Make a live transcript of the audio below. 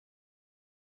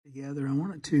Together, I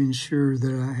wanted to ensure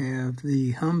that I have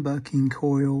the humbucking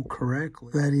coil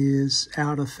correctly, that is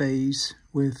out of phase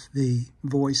with the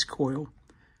voice coil.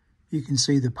 You can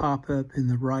see the pop-up in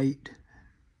the right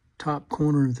top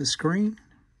corner of the screen,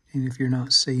 and if you're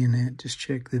not seeing that, just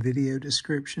check the video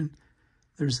description.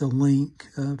 There's a link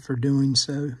for doing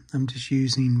so. I'm just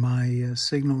using my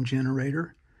signal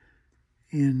generator,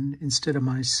 and instead of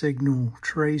my signal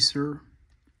tracer,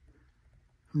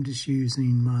 I'm just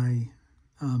using my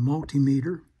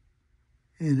multimeter,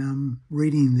 and I'm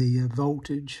reading the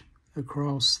voltage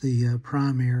across the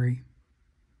primary,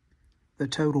 the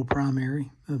total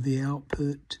primary of the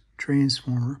output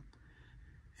transformer,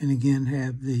 and again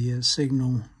have the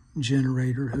signal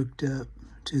generator hooked up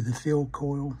to the field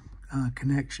coil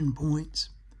connection points.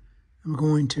 I'm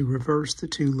going to reverse the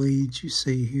two leads you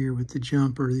see here with the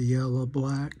jumper, the yellow,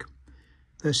 black.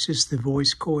 That's just the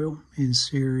voice coil in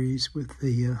series with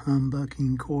the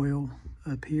humbucking coil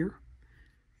up here.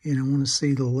 And I want to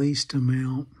see the least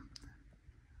amount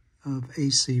of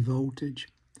AC voltage.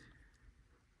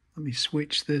 Let me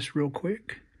switch this real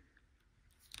quick.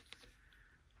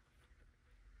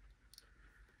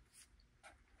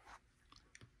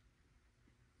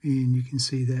 And you can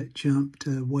see that jumped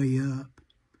way up.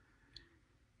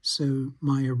 So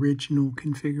my original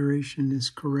configuration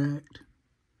is correct,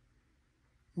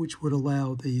 which would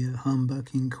allow the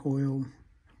humbucking coil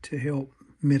to help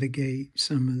mitigate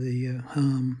some of the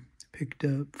hum picked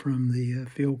up from the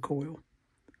field coil.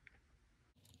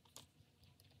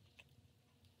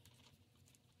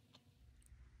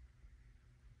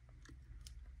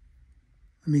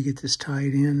 Let me get this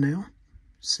tied in now,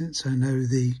 since I know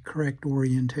the correct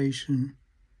orientation.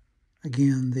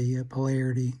 Again, the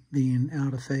polarity being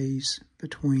out of phase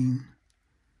between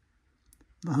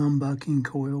the humbucking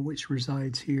coil, which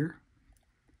resides here,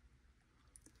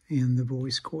 and the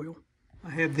voice coil. I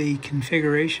have the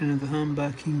configuration of the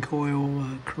humbucking coil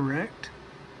correct.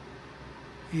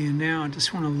 And now I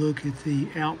just want to look at the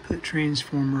output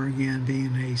transformer again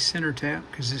being a center tap,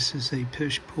 because this is a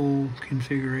push-pull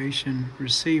configuration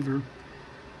receiver.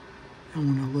 I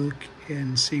want to look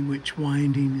and see which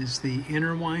winding is the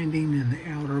inner winding and the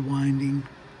outer winding.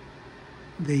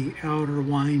 The outer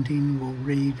winding will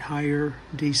read higher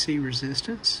DC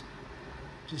resistance,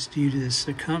 just due to the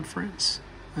circumference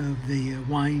of the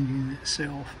winding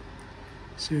itself.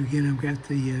 So again, I've got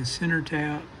the center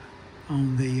tap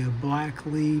on the black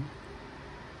lead,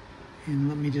 and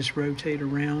let me just rotate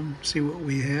around, see what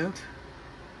we have.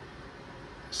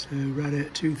 So right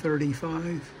at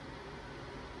 235.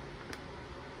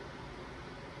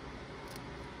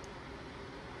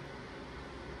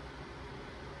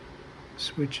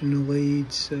 Switching the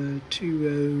leads,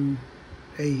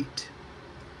 208.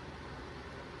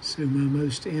 So my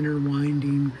most inner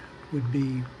winding would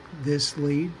be this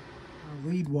lead.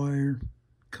 Our lead wire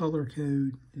color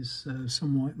code is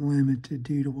somewhat limited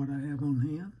due to what I have on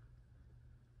hand.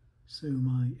 So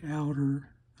my outer,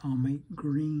 I'll make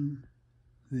green.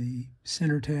 The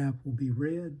center tap will be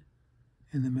red,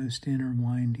 and the most inner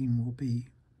winding will be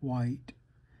white.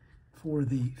 For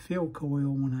the field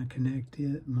coil, when I connect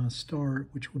it, my start,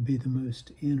 which would be the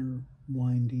most inner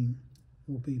winding,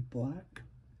 will be black.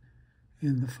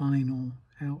 And the final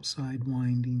outside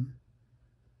winding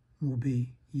will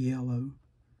be yellow.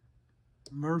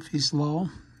 Murphy's Law,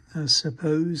 I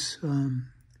suppose, you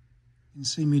can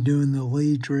see me doing the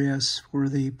lead dress for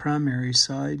the primary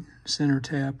side, center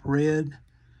tap red,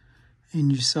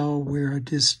 and you saw where I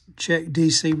just checked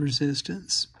DC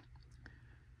resistance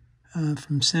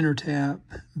from center tap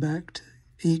back to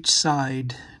each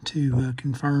side to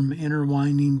confirm inner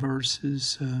winding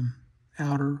versus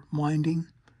outer winding.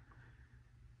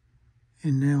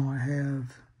 And now I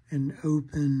have an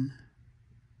open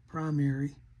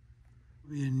primary.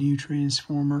 A new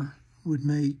transformer would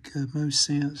make most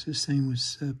sense. This thing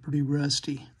was pretty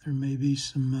rusty. There may be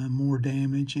some more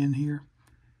damage in here.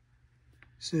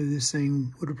 So this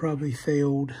thing would have probably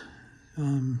failed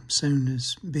soon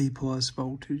as B+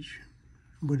 voltage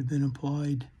would have been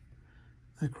applied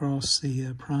across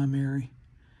the primary.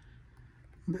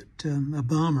 But a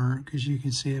bummer, because you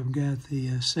can see I've got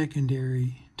the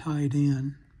secondary tied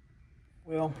in.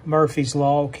 Well, Murphy's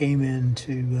Law came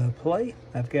into play.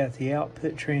 I've got the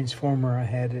output transformer. I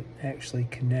had it actually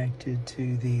connected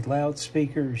to the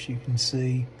loudspeaker, as you can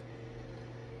see,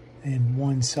 and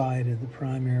one side of the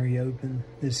primary open.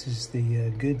 This is the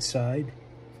good side.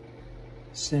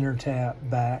 Center tap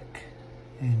back,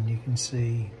 and you can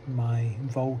see my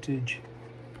voltage.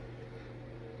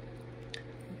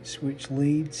 Switch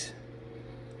leads.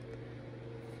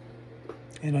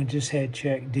 And I just had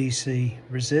checked DC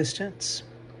resistance.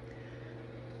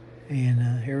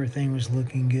 and everything was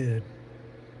looking good.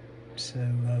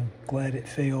 So glad it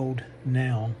failed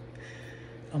now.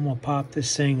 I'm going to pop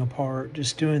this thing apart,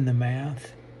 just doing the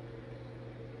math,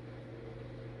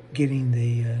 getting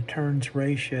the turns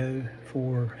ratio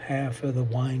for half of the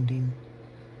winding.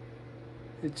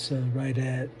 It's right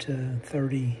at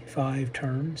 35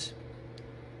 turns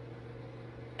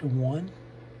to 1.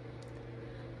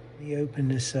 Let me open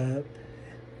this up.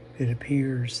 It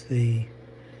appears the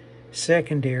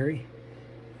secondary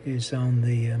is on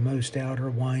the most outer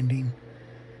winding.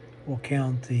 We'll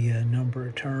count the number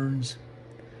of turns.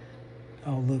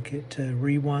 I'll look at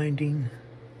rewinding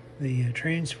the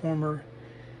transformer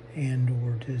and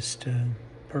or just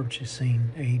purchasing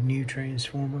a new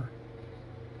transformer.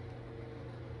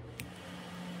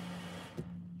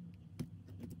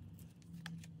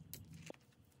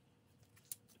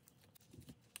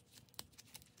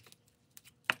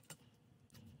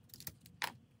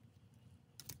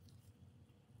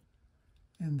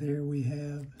 And there we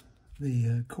have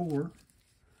the core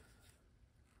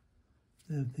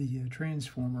of the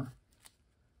transformer.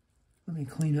 Let me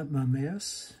clean up my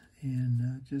mess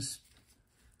and just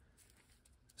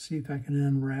see if I can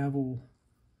unravel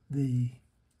the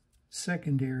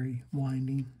secondary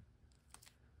winding.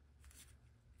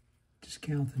 Just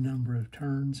count the number of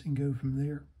turns and go from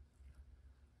there.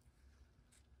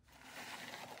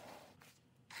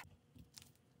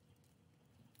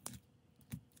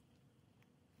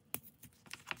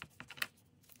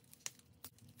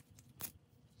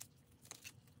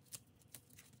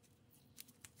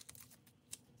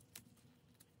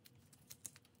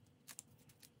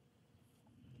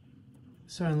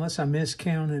 So unless I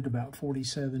miscounted, about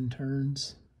 47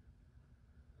 turns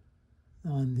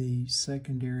on the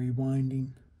secondary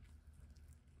winding.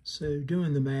 So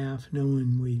doing the math,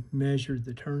 knowing we measured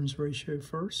the turns ratio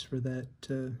first for that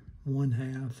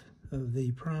 1/2 of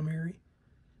the primary,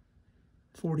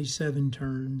 47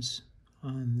 turns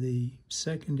on the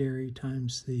secondary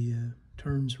times the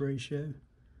turns ratio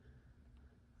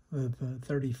of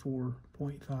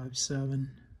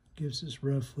 34.57 gives us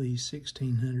roughly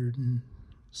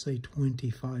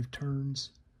 1,625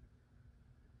 turns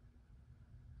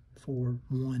for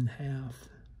 1/2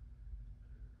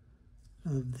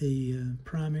 of the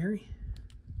primary,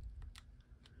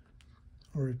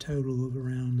 or a total of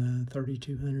around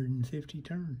 3,250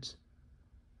 turns.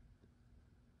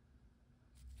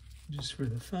 Just for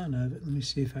the fun of it, let me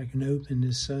see if I can open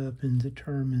this up and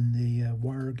determine the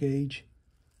wire gauge.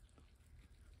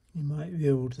 You might be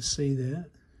able to see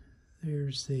that.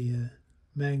 There's the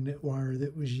magnet wire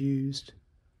that was used.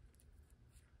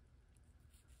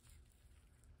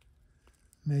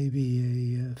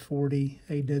 Maybe a 40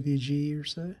 AWG or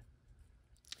so.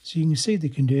 So you can see the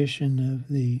condition of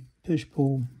the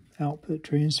push-pull output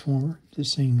transformer.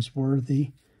 This thing's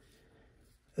worthy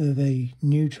of a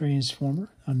new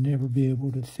transformer. I'll never be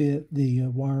able to fit the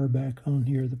wire back on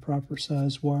here, the proper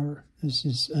size wire. This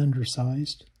is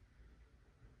undersized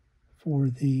for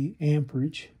the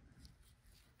amperage.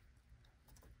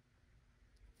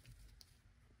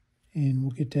 And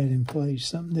we'll get that in place,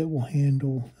 something that will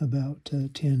handle about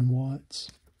 10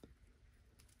 watts.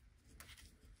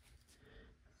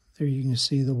 There you can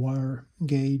see the wire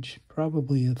gauge,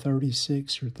 probably a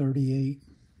 36 or 38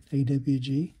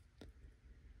 AWG.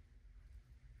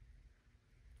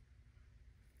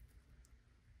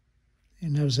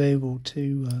 And I was able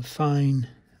to find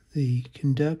the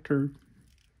conductor,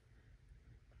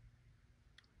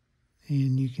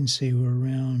 and you can see we're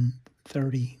around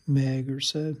 30 meg or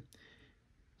so.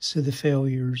 So the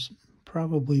failure's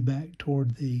probably back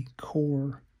toward the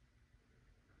core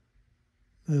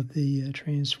of the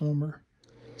transformer.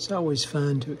 It's always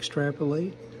fun to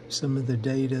extrapolate some of the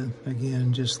data.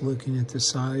 Again, just looking at the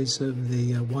size of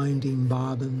the winding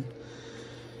bobbin,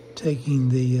 taking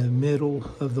the middle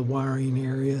of the wiring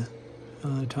area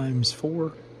times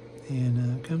 4,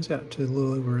 and comes out to a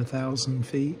little over 1,000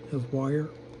 feet of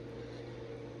wire.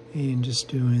 And just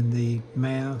doing the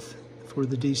math for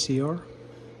the DCR,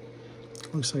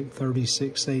 looks like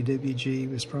 36 AWG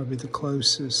was probably the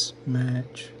closest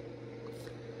match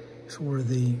for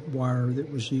the wire that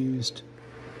was used.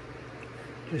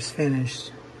 Just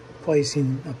finished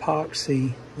placing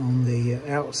epoxy on the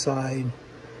outside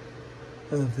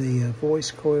of the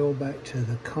voice coil back to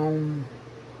the cone,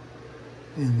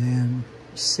 and then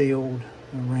sealed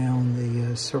around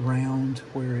the surround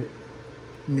where it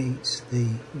meets the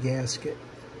gasket.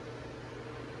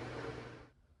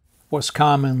 What's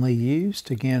commonly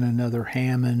used, again, another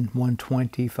Hammond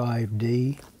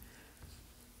 125D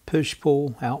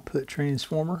push-pull output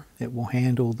transformer. It will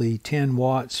handle the 10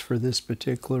 watts for this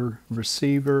particular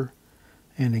receiver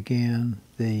And again,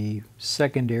 the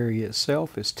secondary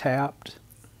itself is tapped.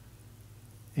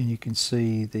 And you can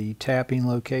see the tapping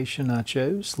location I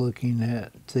chose, looking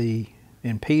at the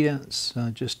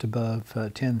impedance just above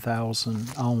 10,000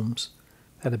 ohms.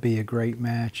 That'd be a great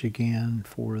match again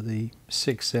for the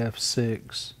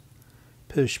 6F6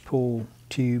 push-pull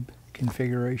tube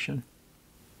configuration.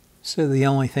 So the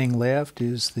only thing left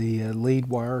is the lead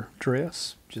wire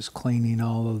dress, just cleaning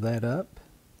all of that up.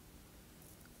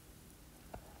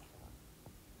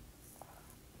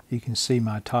 You can see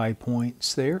my tie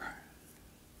points there.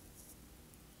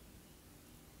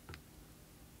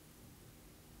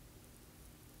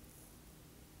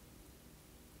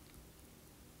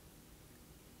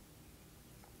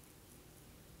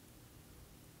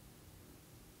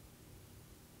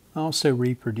 I also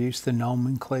reproduced the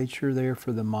nomenclature there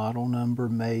for the model number,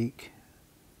 make,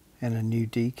 and a new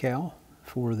decal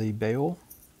for the bell.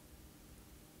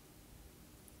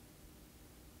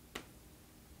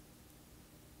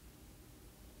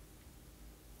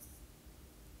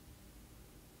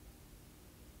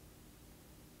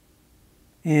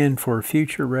 And for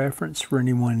future reference, for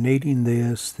anyone needing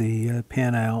this, the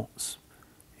pinouts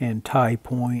and tie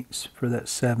points for that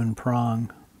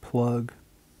 7-prong plug.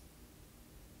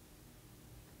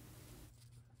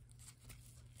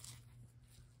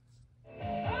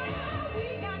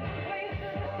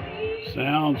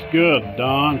 Sounds good,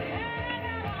 Don.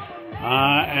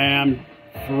 I am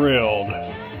thrilled.